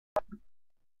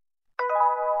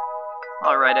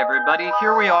Alright everybody,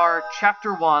 here we are,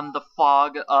 Chapter 1, The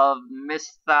Fog of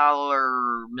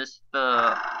Misthallery,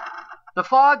 The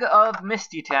Fog of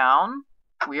Misty Town.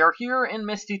 We are here in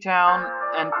Misty Town,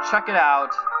 and check it out,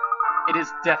 it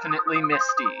is definitely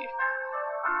misty.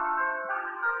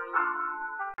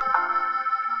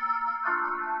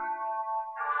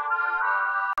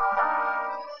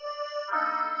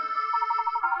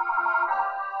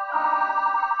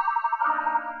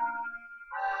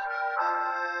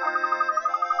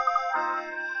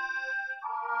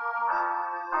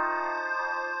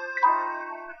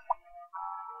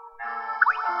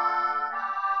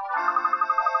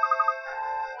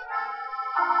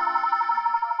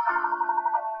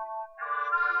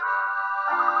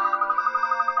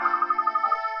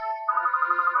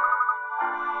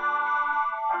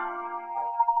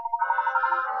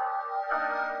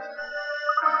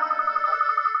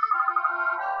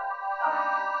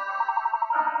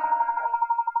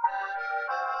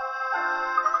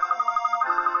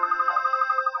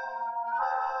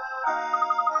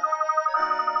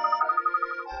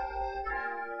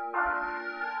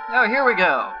 Oh, here we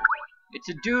go. It's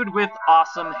a dude with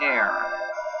awesome hair.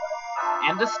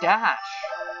 And a stash.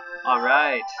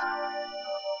 Alright.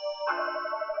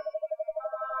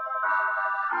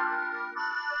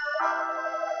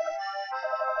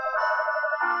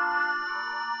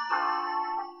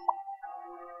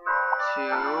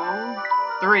 Two,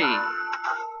 three.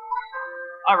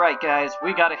 Alright guys,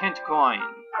 we got a hint coin.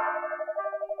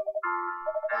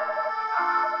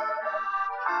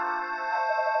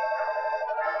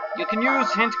 You can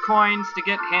use hint coins to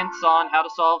get hints on how to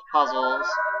solve puzzles,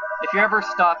 if you're ever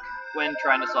stuck when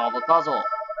trying to solve a puzzle.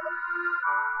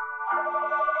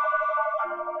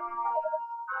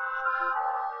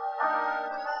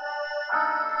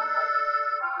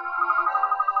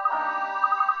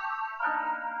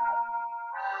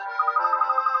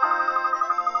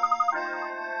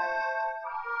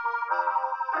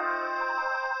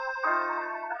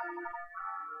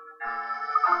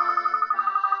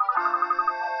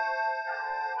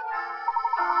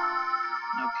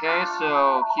 Okay,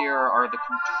 so here are the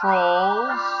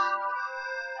controls.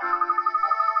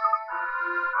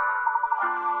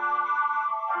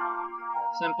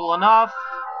 Simple enough.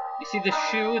 You see the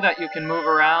shoe that you can move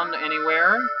around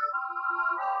anywhere.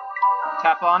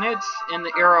 Tap on it, and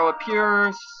the arrow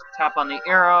appears. Tap on the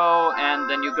arrow, and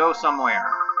then you go somewhere.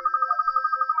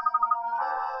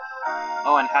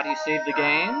 Oh, and how do you save the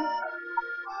game?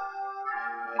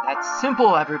 That's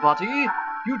simple, everybody.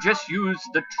 You just use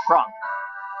the trunk.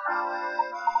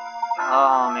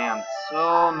 Oh man,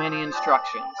 so many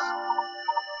instructions.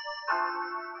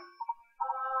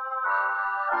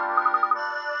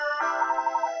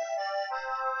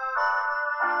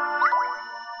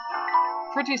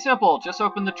 Pretty simple, just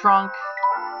open the trunk,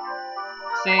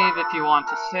 save if you want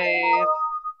to save.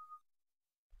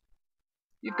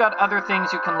 You've got other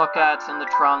things you can look at in the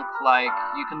trunk, like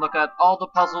you can look at all the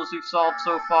puzzles you've solved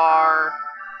so far,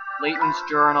 Layton's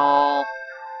journal,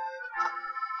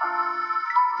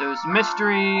 those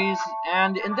mysteries,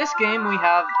 and in this game we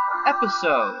have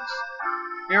episodes.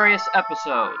 Various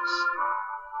episodes.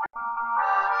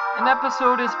 An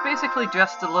episode is basically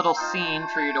just a little scene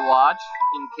for you to watch,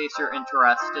 in case you're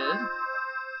interested.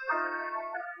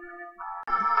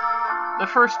 The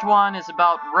first one is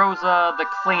about Rosa, the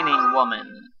cleaning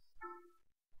woman.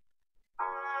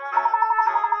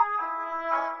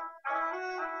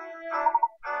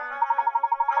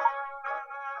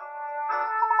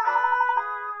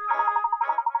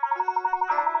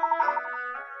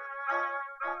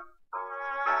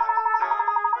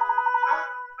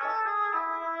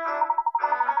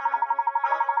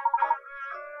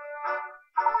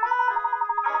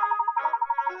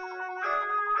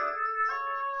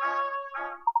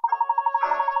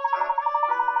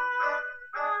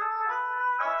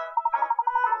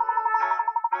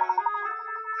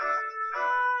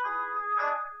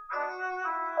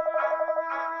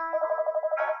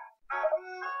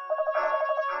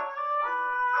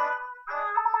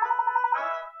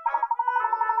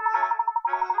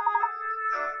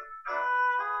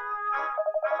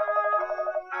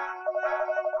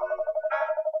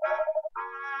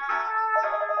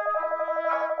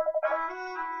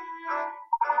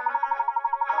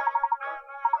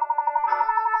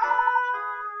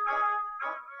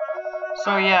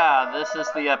 So yeah, this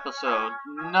is the episode.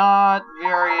 Not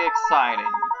very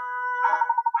exciting.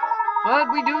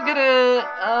 But we do get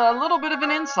a little bit of an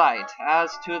insight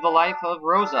as to the life of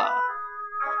Rosa.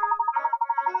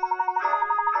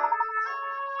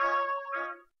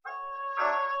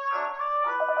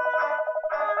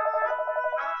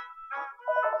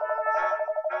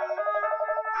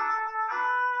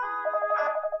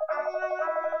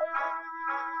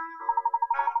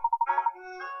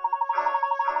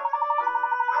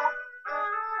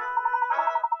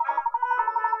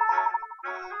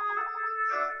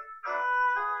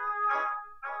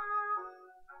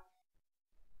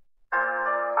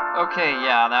 Okay,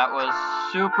 yeah, that was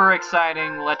super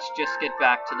exciting. Let's just get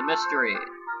back to the mystery.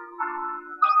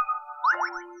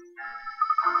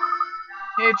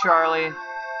 Hey, Charlie.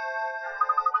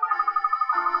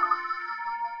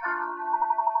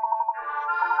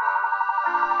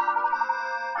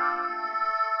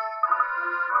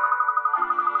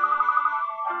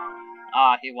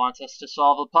 Ah, he wants us to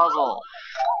solve a puzzle.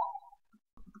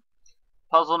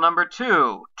 Puzzle number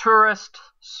 2, tourist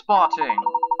spotting.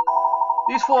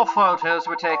 These 4 photos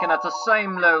were taken at the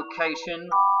same location,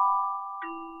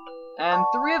 and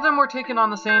 3 of them were taken on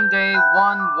the same day,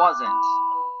 1 wasn't.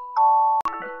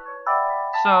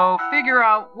 So, figure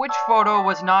out which photo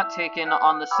was not taken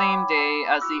on the same day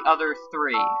as the other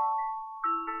 3.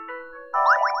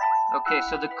 Okay,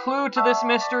 so the clue to this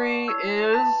mystery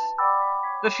is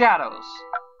the shadows.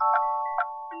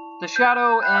 The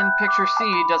shadow in picture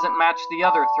C doesn't match the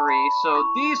other 3, so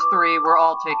these 3 were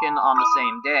all taken on the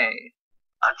same day.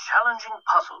 A challenging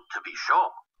puzzle, to be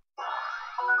sure.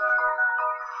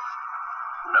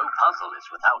 No puzzle is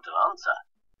without an answer.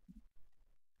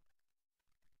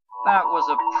 That was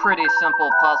a pretty simple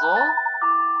puzzle.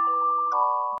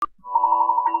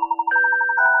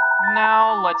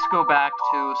 Now let's go back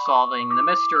to solving the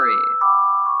mystery.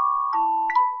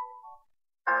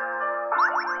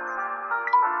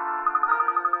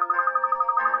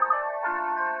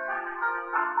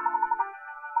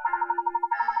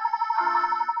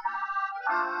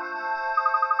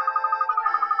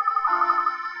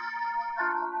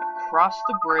 Across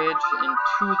the bridge and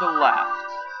to the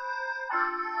left.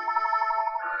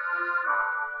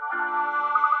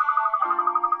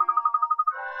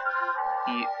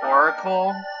 The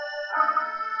Oracle.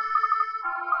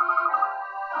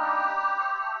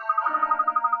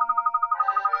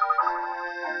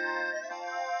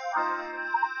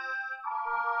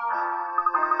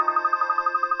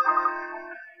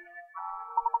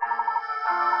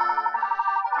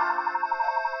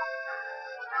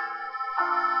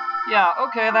 Yeah,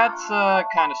 okay, that's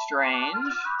kind of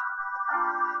strange.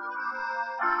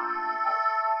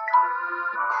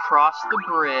 Across the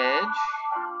bridge.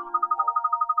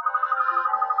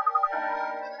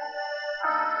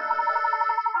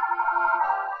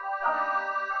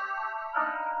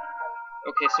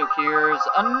 Okay, so here's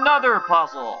another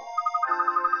puzzle.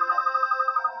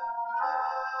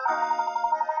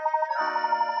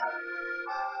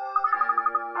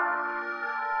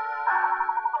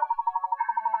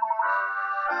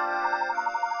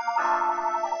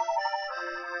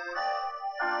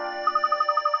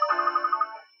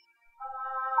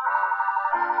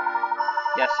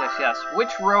 Yes. Which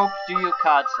rope do you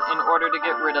cut in order to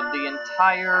get rid of the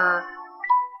entire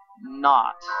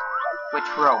knot? Which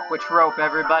rope? Which rope,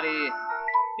 everybody?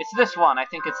 It's this one. I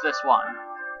think it's this one.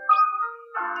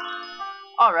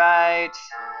 Alright.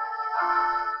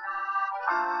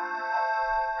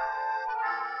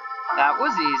 That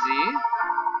was easy.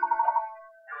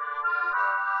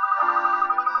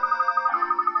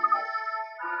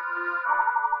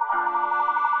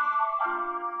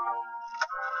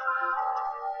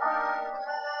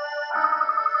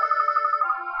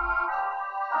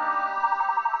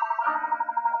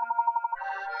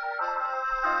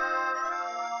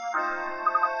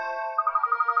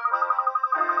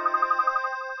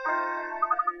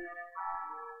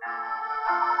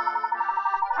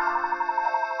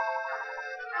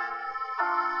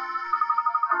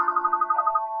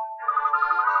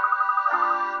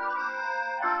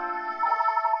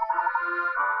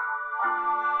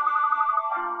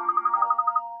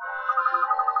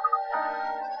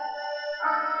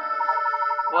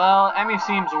 Well, Emmy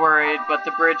seems worried, but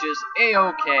the bridge is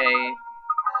A-okay.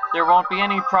 There won't be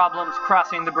any problems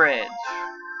crossing the bridge.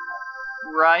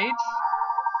 Right?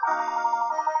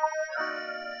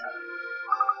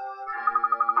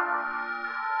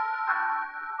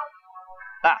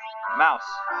 Ah, mouse.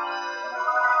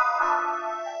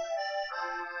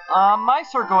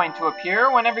 Mice are going to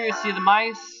appear. Whenever you see the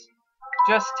mice,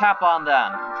 just tap on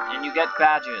them, and you get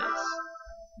badges.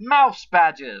 Mouse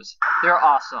badges. They're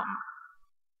awesome.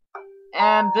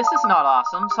 And this is not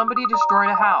awesome. Somebody destroyed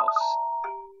a house.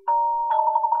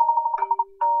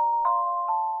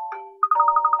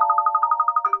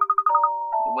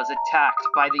 It was attacked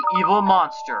by the evil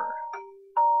monster.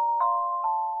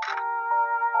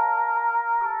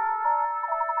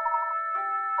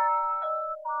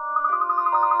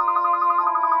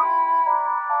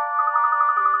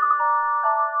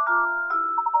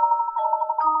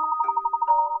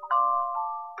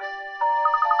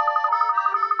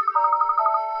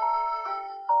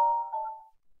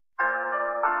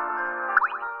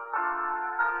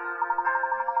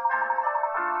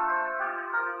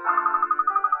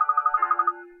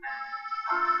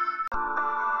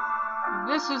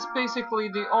 this is basically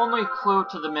the only clue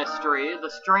to the mystery, the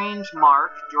strange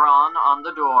mark drawn on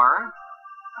the door.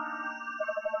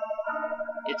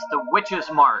 It's the witch's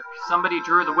mark. Somebody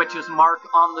drew the witch's mark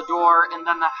on the door, and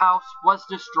then the house was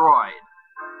destroyed.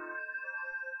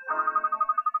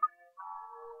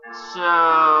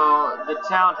 So, the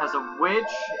town has a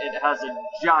witch, it has a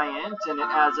giant, and it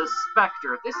has a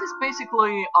specter. This is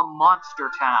basically a monster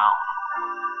town.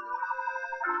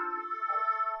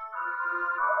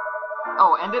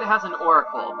 Oh, and it has an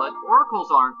oracle, but oracles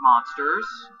aren't monsters,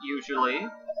 usually.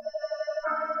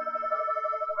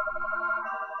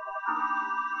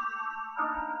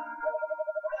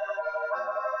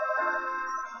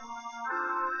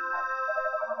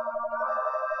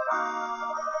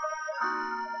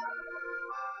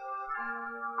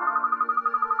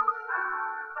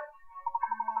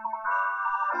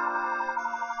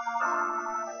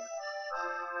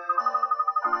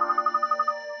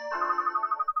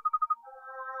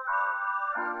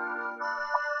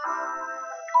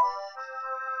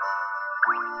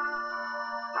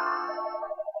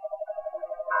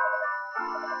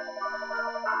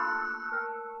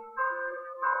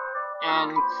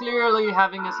 And clearly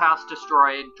having his house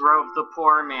destroyed drove the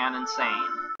poor man insane.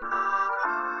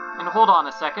 And hold on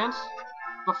a second.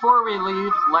 Before we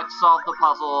leave, let's solve the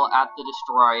puzzle at the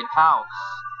destroyed house.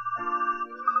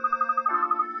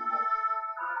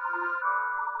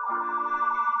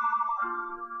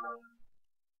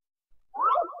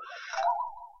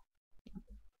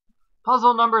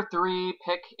 Puzzle number 3,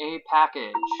 pick a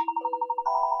package.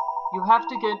 You have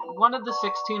to get one of the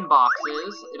 16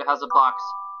 boxes. It has a box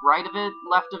right of it,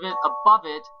 left of it, above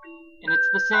it, and it's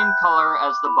the same color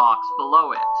as the box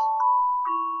below it.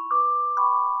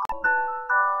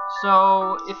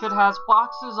 So, if it has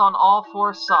boxes on all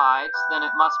 4 sides, then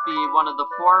it must be one of the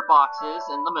 4 boxes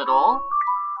in the middle.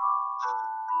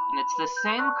 And it's the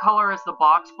same color as the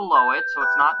box below it, so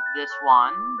it's not this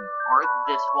one, or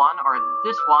this one, or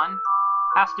this one.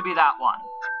 Has to be that one.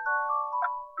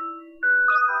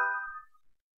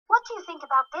 What do you think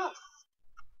about this?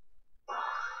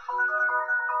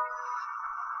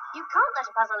 You can't let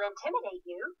a puzzle intimidate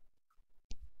you.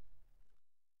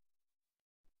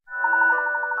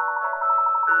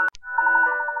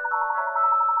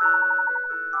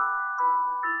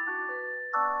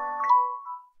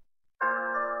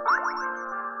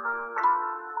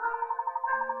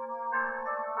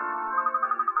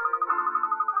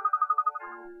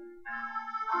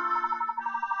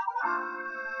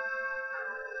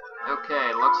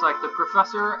 Okay, looks like the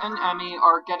Professor and Emmy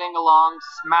are getting along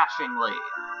smashingly.